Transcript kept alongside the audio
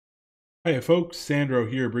Hi folks, Sandro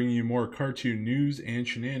here bringing you more cartoon news and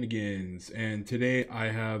shenanigans. And today I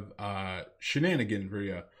have shenanigan for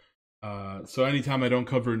you. So anytime I don't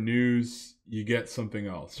cover news, you get something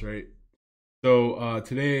else, right? So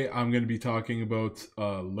today I'm going to be talking about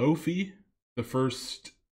Loafy. The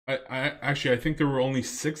first, I think there were only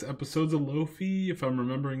 6 episodes of Loafy, if I'm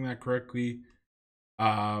remembering that correctly.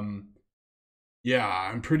 Um, yeah,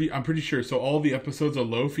 I'm pretty sure. So all the episodes of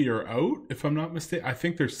Lofi are out, if I'm not mistaken. I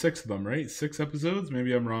think there's 6 of them, right? 6 episodes.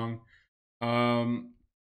 Maybe I'm wrong. Um,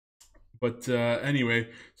 but anyway,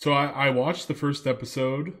 so I watched the first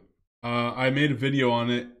episode. I made a video on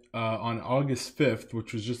it on August 5th,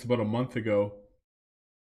 which was just about a month ago.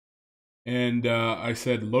 And I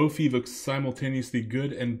said Lofi looks simultaneously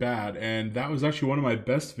good and bad, and that was actually one of my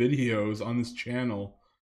best videos on this channel.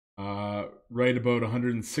 Right about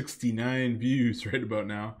 169 views right about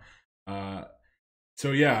now. Uh,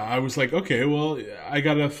 so yeah, I was like, okay, well, I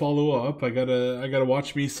gotta follow up. I gotta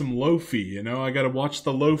watch me some Loafy. I gotta watch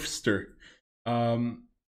the Loafster. Um,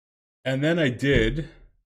 and then I did.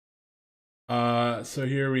 So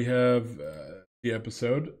here we have the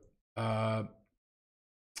episode. Uh,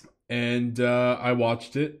 and I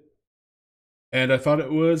watched it, and I thought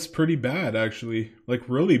it was pretty bad, actually, like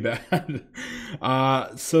really bad.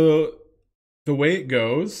 So the way it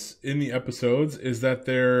goes in the episodes is that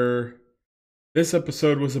this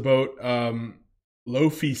episode was about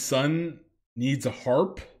Lofi's son needs a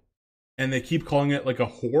harp, and they keep calling it like a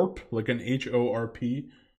horp, like an HORP.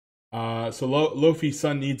 So Lofi's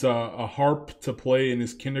son needs a harp to play in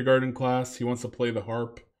his kindergarten class. He wants to play the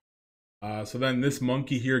harp. So then this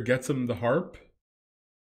monkey here gets him the harp.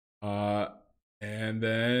 Uh, and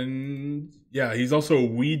then yeah, he's also a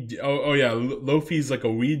weed. Oh yeah, Lofi's like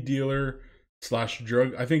a weed dealer slash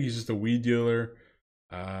drug. I think he's just a weed dealer.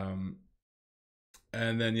 Um,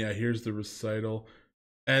 and then yeah, here's the recital.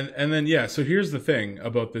 And then yeah, so here's the thing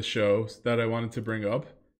about this show that I wanted to bring up.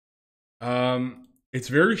 It's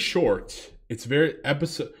very short. It's very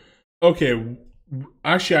episode. Okay,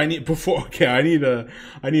 actually, I need before. Okay, I need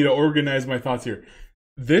to organize my thoughts here.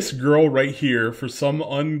 This girl right here, for some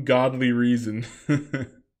ungodly reason.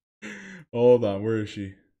 Hold on, where is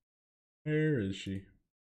she? Where is she?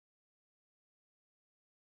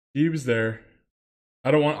 She was there.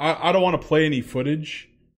 I don't want to play any footage.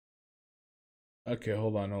 Okay,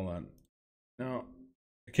 hold on. No,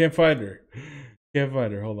 I can't find her. Can't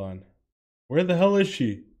find her. Hold on. Where the hell is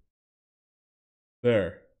she?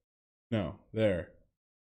 There. No, there.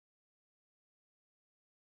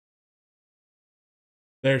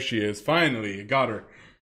 There she is. Finally, I got her.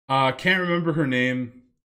 Can't remember her name,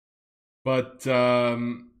 but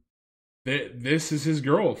this is his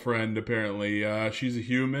girlfriend. Apparently, she's a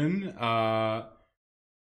human.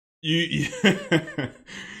 You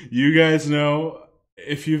you guys know,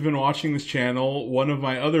 if you've been watching this channel, one of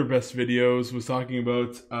my other best videos was talking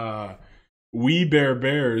about We Bear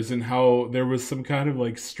Bears and how there was some kind of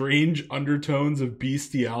like strange undertones of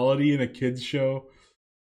bestiality in a kids show.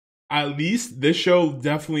 At least this show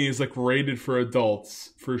definitely is like rated for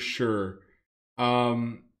adults for sure.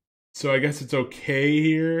 Um, so I guess it's okay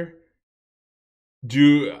here.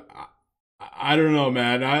 Do I don't know,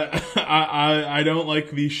 man. I don't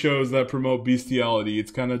like these shows that promote bestiality. It's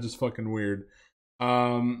kind of just fucking weird.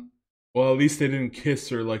 Um, well, at least they didn't kiss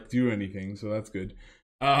or like do anything, so that's good.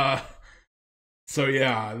 Uh, so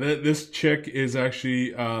yeah, this chick is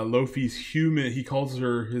actually Lofi's human. He calls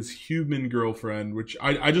her his human girlfriend, which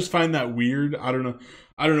I just find that weird. I don't know.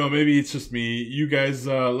 I don't know. Maybe it's just me. You guys,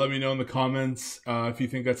 let me know in the comments if you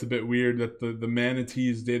think that's a bit weird that the manatee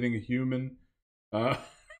is dating a human. Uh,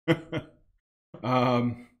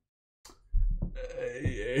 um,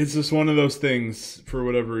 it's just one of those things for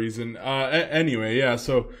whatever reason. Anyway, yeah.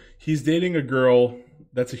 So he's dating a girl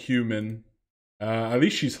that's a human. At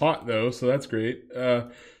least she's hot though, so that's great.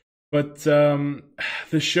 But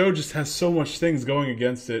the show just has so much things going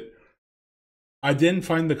against it. I didn't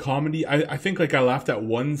find the comedy. I think like I laughed at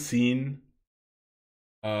one scene.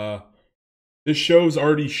 Uh, this show's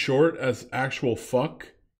already short as actual fuck.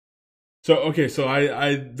 So okay, so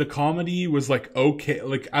I the comedy was like okay,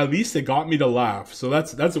 like at least it got me to laugh. So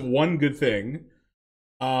that's one good thing.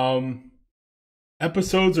 Um,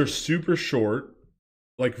 Episodes are super short,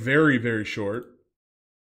 like very very short.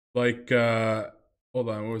 Like hold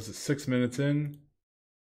on, what was it? 6 minutes in,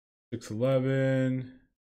 6:11.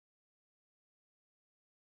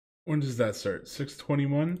 When does that start?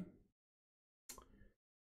 6:21.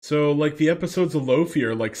 So like the episodes of Lofi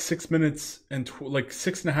are like 6 minutes and like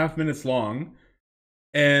 6.5 minutes long,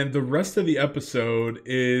 and the rest of the episode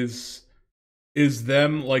is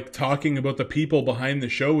them like talking about the people behind the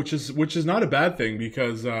show, which is not a bad thing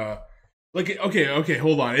because like, okay,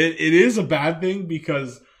 hold on. It is a bad thing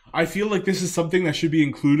because I feel like this is something that should be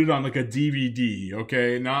included on like a DVD,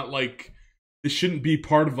 okay? Not like this shouldn't be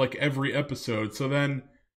part of like every episode. So then,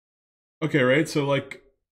 okay, right? So like,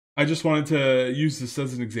 I just wanted to use this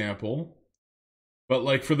as an example. But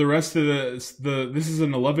like for the rest of the this is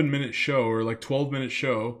an 11-minute show or like 12-minute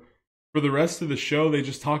show. For the rest of the show, they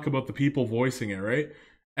just talk about the people voicing it, right?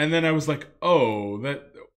 And then I was like, oh,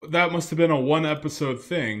 that must have been a one episode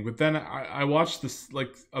thing. But then I watched this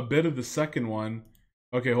like a bit of the second one.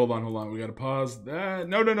 Okay, hold on. We gotta pause. No,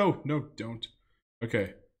 don't.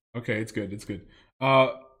 Okay, it's good. Uh,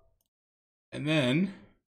 and then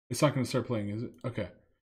it's not gonna start playing, is it? Okay.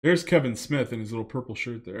 There's Kevin Smith in his little purple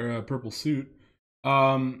shirt there, purple suit.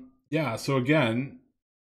 Yeah. So again,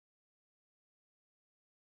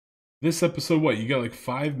 this episode, what you got like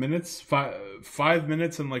 5 minutes, 5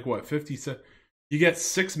 minutes and like what 50 seconds. You get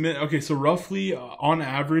 6 minutes. Okay, so roughly on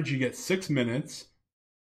average, you get 6 minutes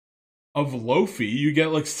of Loafy. You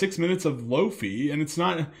get like 6 minutes of Loafy, and it's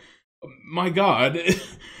not. My God,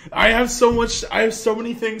 I have so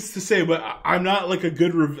many things to say, but I'm not like a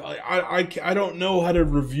good I don't know how to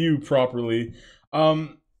review properly.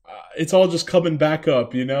 It's all just coming back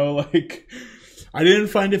up, you know. Like I didn't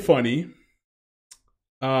find it funny.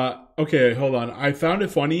 Okay, hold on. I found it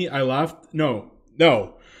funny. I laughed. No.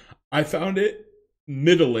 I found it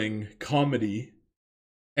middling comedy.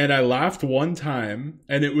 And I laughed one time,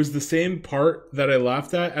 and it was the same part that I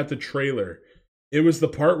laughed at the trailer. It was the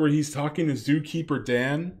part where he's talking to Zookeeper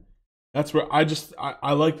Dan. That's where I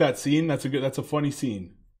like that scene. That's a funny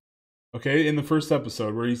scene. Okay, in the first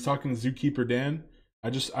episode where he's talking to Zookeeper Dan,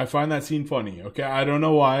 I find that scene funny. Okay, I don't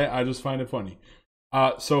know why, I just find it funny.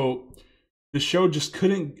 So the show just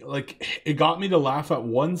couldn't, like, it got me to laugh at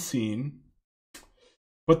one scene,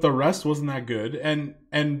 but the rest wasn't that good. And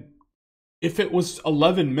if it was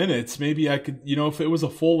 11 minutes, maybe I could, you know, if it was a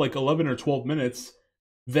full like 11 or 12 minutes,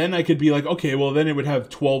 then I could be like, okay, well then it would have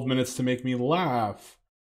 12 minutes to make me laugh.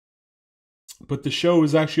 But the show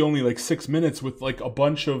is actually only like 6 minutes with like a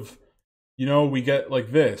bunch of, you know, we get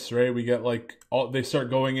like this, right? We get like, they start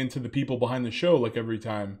going into the people behind the show like every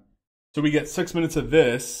time. So we get 6 minutes of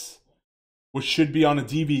this, which should be on a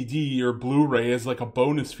DVD or Blu-ray as like a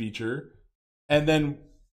bonus feature. And then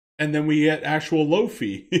we get actual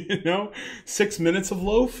Loafy, you know? 6 minutes of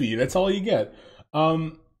Loafy. That's all you get.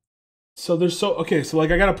 So there's okay, so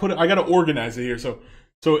like I gotta organize it here. So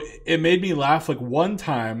it made me laugh like one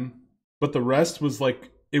time, but the rest was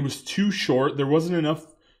like, it was too short. There wasn't enough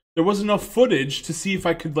footage to see if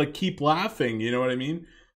I could like keep laughing, you know what I mean?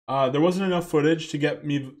 There wasn't enough footage to get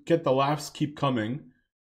the laughs keep coming.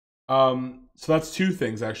 So that's two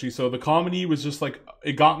things actually. So the comedy was just like,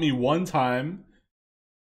 it got me one time,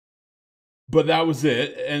 but that was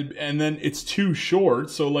it. And then it's too short.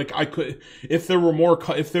 So like I could, if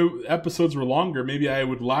the episodes were longer, maybe I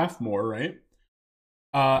would laugh more, right?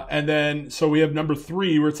 And then, so we have number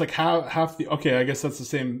 3 where it's like half the, okay, I guess that's the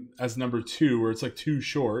same as number 2 where it's like too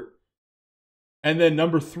short. And then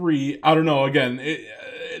number 3, I don't know, again,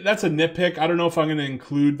 that's a nitpick. I don't know if I'm going to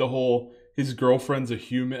include the whole, his girlfriend's a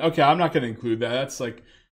human. Okay, I'm not going to include that. That's like,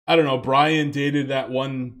 I don't know, Brian dated that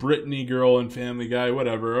one Brittany girl in Family Guy,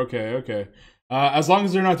 whatever. Okay. As long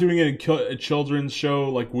as they're not doing it in a children's show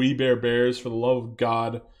like We Bare Bears, for the love of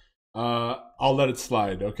God, I'll let it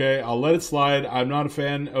slide, okay? I'll let it slide. I'm not a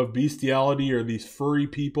fan of bestiality or these furry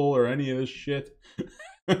people or any of this shit.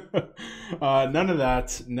 None of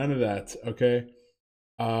that, okay?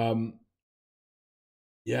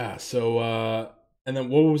 Yeah, so, and then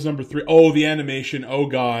what was number 3? Oh, the animation. Oh,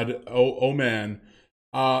 God. Oh, man.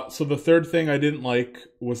 So the third thing I didn't like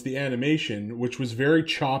was the animation, which was very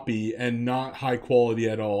choppy and not high quality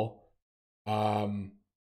at all.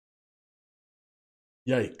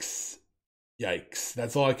 Yikes.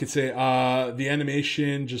 That's all I could say. The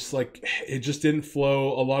animation, just like, it just didn't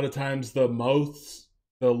flow. A lot of times the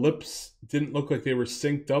lips didn't look like they were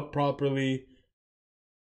synced up properly.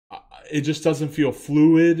 It just doesn't feel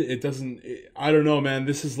fluid. I don't know, man.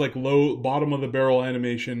 This is like bottom of the barrel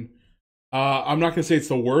animation. I'm not gonna say it's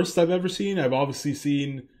the worst I've ever seen. I've obviously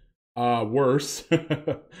seen worse.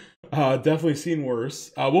 Definitely seen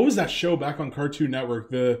worse. What was that show back on Cartoon Network?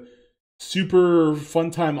 The Super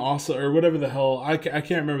Fun Time Awesome or whatever the hell. I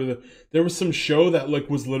can't remember. There was some show that like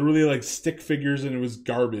was literally like stick figures and it was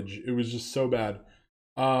garbage. It was just so bad.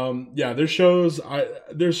 Yeah, there's shows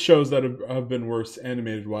that have been worse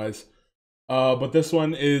animated wise. But this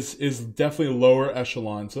one is definitely lower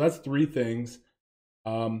echelon. So that's 3 things.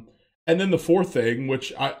 And then the 4th thing,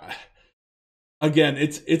 which again,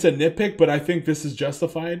 it's a nitpick, but I think this is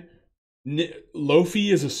justified.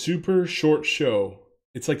 Loafy is a super short show.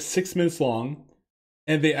 It's like 6 minutes long,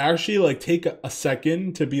 and they actually like take a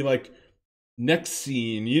second to be like, next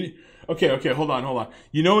scene. Okay, hold on.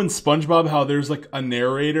 You know in SpongeBob how there's like a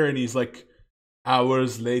narrator and he's like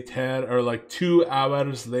hours later or like 2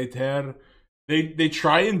 hours later. They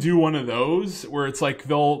try and do one of those where it's like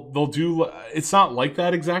they'll do, it's not like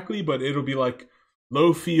that exactly, but it'll be like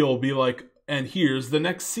Loafy will be like, and here's the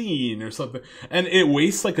next scene or something, and it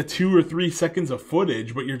wastes like a 2 or 3 seconds of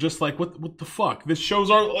footage, but you're just like, what the fuck? This show's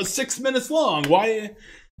 6 minutes long. Why?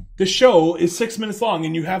 The show is 6 minutes long,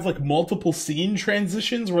 and you have like multiple scene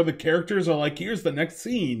transitions where the characters are like, here's the next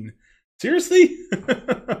scene. Seriously?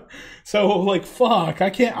 So like, fuck, I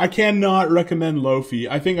cannot recommend Loafy.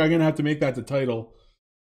 I think I'm gonna have to make that the title.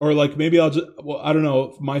 Or like maybe I'll just, well, I don't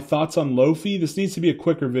know, my thoughts on Loafy. This needs to be a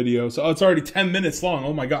quicker video. So it's already 10 minutes long.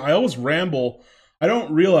 Oh my god, I always ramble. I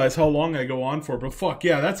don't realize how long I go on for, but fuck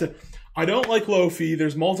yeah, that's it. I don't like Loafy.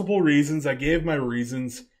 There's multiple reasons. I gave my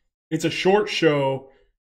reasons. It's a short show.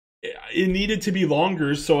 It needed to be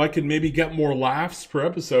longer so I could maybe get more laughs per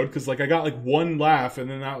episode, because like I got like one laugh and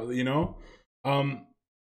then that, you know.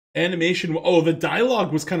 Animation, the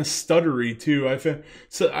dialogue was kind of stuttery too. I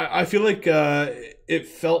feel like it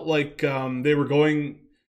felt like they were going,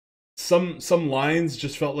 some lines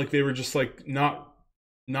just felt like they were just like not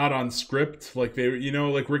on script, like they were, you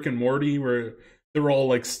know, like Rick and Morty, where they were all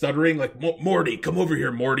like stuttering, like Morty, come over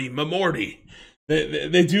here, Morty, Morty.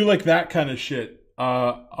 They do like that kind of shit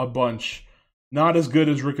a bunch. Not as good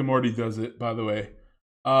as Rick and Morty does it, by the way.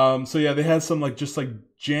 So yeah, they had some like just like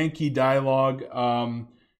janky dialogue.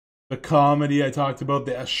 The comedy I talked about,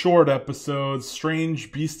 the short episodes,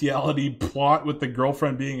 strange bestiality plot with the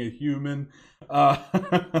girlfriend being a human. I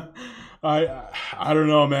don't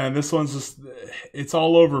know, man. This one's just, it's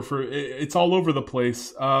all over the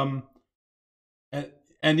place.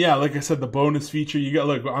 And yeah, like I said, the bonus feature, you got,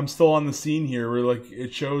 look, I'm still on the scene here where like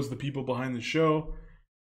it shows the people behind the show.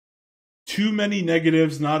 Too many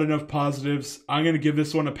negatives, not enough positives. I'm going to give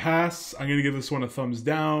this one a pass. I'm going to give this one a thumbs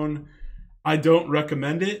down. I don't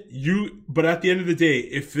recommend it. But at the end of the day,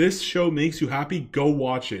 if this show makes you happy, go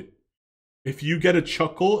watch it. If you get a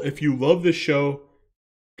chuckle, if you love the show,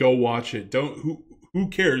 go watch it. Who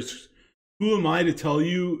cares? Who am I to tell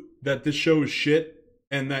you that this show is shit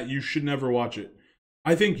and that you should never watch it?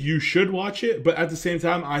 I think you should watch it, but at the same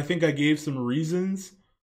time, I think I gave some reasons,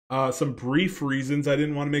 some brief reasons. I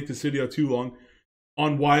didn't want to make this video too long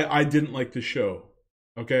on why I didn't like the show.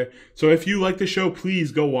 Okay, so if you like the show,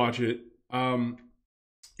 please go watch it.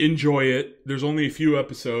 Enjoy it. There's only a few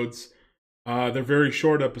episodes. They're very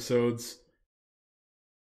short episodes.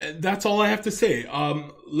 And that's all I have to say.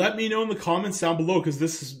 Let me know in the comments down below, because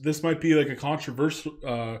this might be like a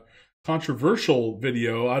controversial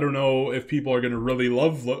video. I don't know if people are gonna really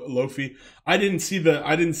love Loafy. I didn't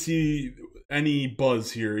see any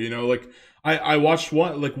buzz here. You know, like I watched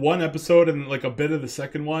one episode and like a bit of the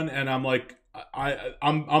second one, and I'm like,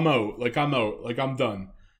 I'm out. Like I'm out. Like I'm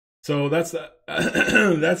done. So that's that.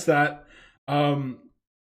 That's that.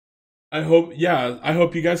 I hope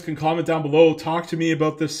you guys can comment down below. Talk to me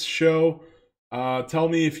about this show. Tell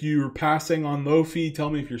me if you're passing on Loafy. Tell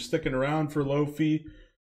me if you're sticking around for Loafy.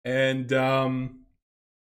 And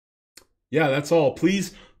yeah, that's all.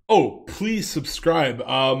 Please subscribe.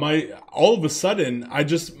 All of a sudden,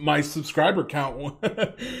 my subscriber count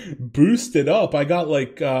boosted up. I got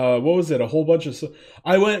like what was it? A whole bunch of.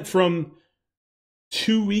 I went from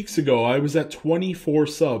 2 weeks ago, I was at 24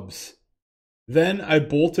 subs. Then I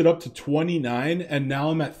bolted up to 29, and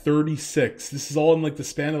now I'm at 36. This is all in like the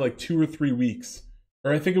span of like 2 or 3 weeks.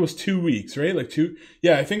 Or I think it was 2 weeks, right? Like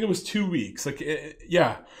yeah, I think it was 2 weeks. Like,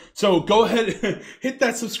 yeah. So go ahead, hit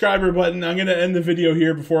that subscriber button. I'm going to end the video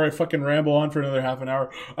here before I fucking ramble on for another half an hour.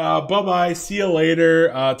 Bye-bye. See you later.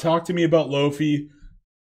 Talk to me about Loafy.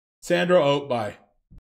 Sandro, bye.